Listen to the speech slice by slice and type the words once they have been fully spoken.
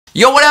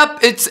Yo, what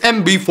up? It's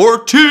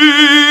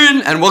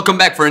MB14 and welcome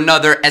back for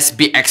another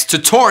SBX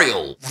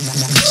tutorial.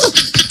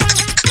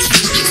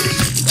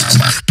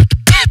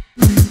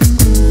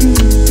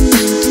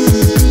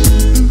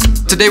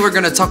 Today we're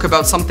gonna talk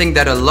about something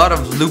that a lot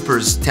of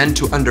loopers tend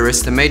to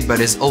underestimate but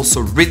is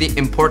also really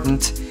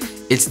important.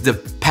 It's the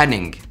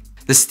panning.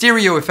 The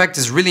stereo effect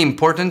is really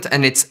important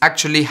and it's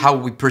actually how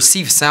we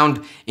perceive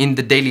sound in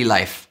the daily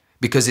life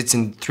because it's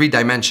in 3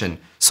 dimensions.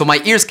 So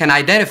my ears can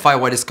identify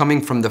what is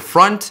coming from the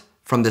front,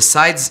 from the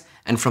sides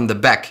and from the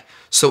back.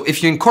 So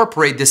if you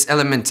incorporate this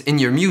element in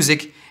your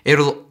music,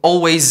 it'll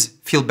always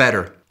feel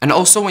better. And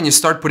also when you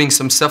start putting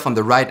some stuff on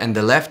the right and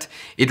the left,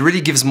 it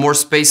really gives more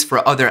space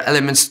for other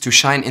elements to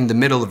shine in the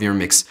middle of your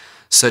mix,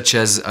 such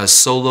as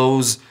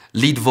solos,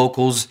 lead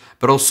vocals,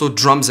 but also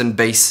drums and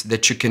bass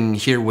that you can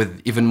hear with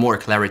even more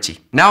clarity.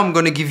 Now I'm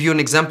going to give you an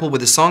example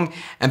with a song,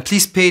 and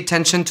please pay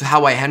attention to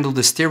how I handle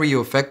the stereo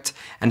effect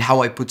and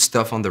how I put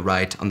stuff on the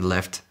right, on the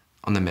left,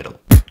 on the middle.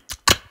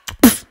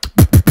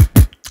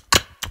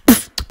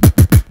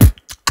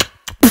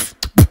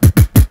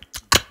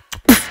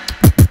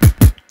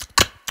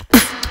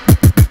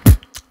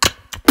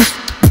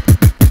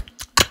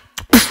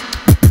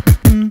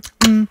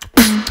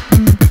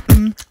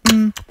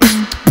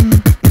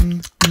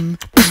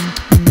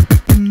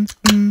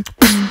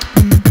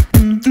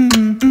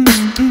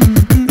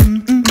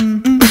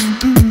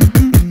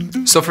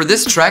 So for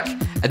this track,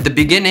 at the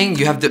beginning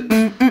you have the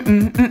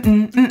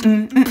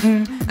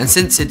and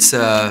since it's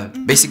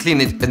basically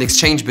an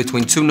exchange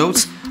between 2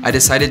 notes, I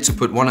decided to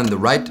put one on the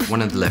right,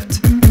 one on the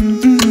left.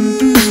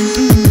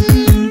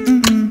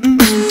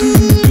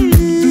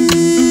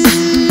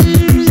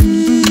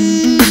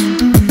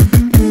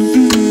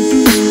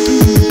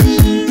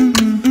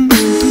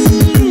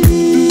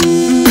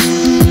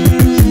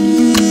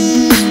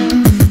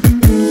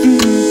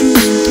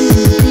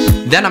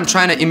 Then I'm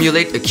trying to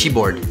emulate a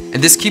keyboard,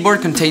 and this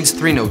keyboard contains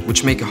 3 notes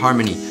which make a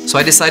harmony. So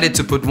I decided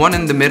to put one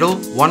in the middle,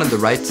 one on the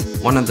right,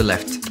 one on the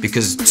left,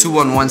 because 2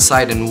 on one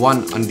side and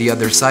 1 on the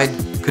other side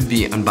could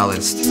be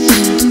unbalanced.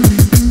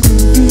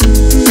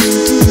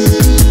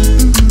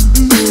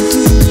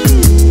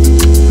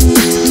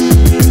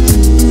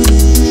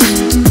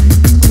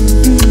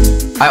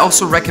 I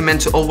also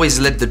recommend to always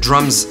let the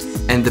drums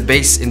and the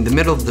bass in the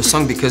middle of the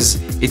song because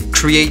it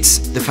creates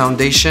the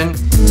foundation.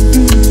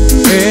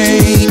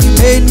 Hey, you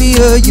made me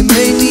a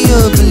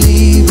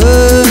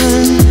believer,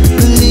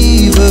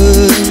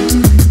 believer.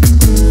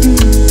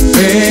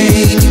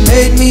 Hey, you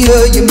made me a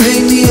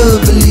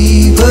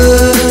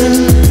believer,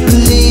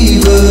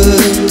 believer.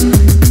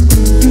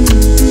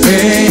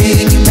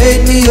 Hey, you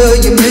made me a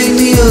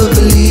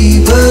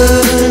believer,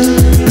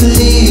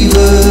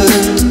 believer.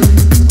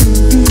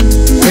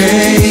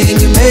 Hey,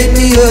 you made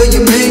me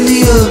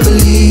a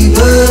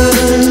believer,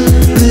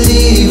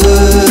 believer.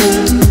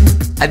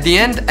 At the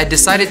end, I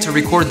decided to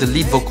record the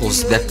lead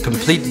vocals that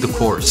complete the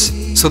chorus.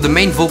 So the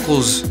main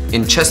vocals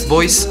in chest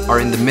voice are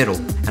in the middle,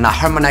 and I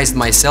harmonized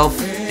myself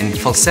in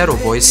falsetto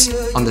voice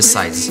on the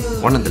sides,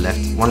 one on the left,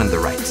 one on the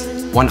right,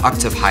 1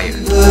 octave higher.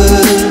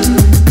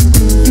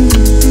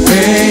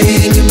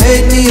 Hey, you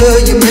made me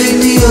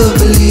a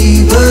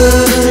believer,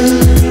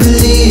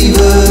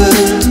 believer.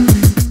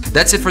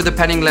 That's it for the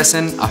panning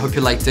lesson. I hope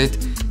you liked it.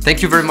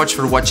 Thank you very much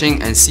for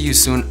watching and see you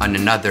soon on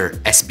another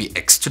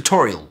SBX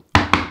tutorial.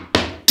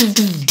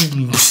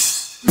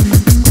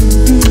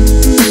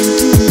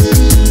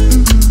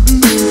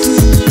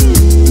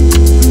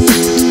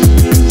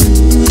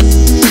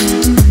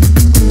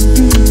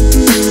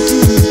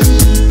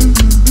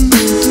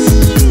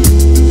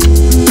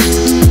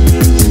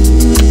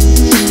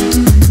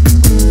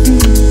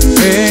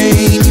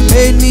 Hey, you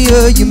made me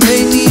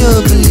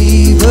a believer.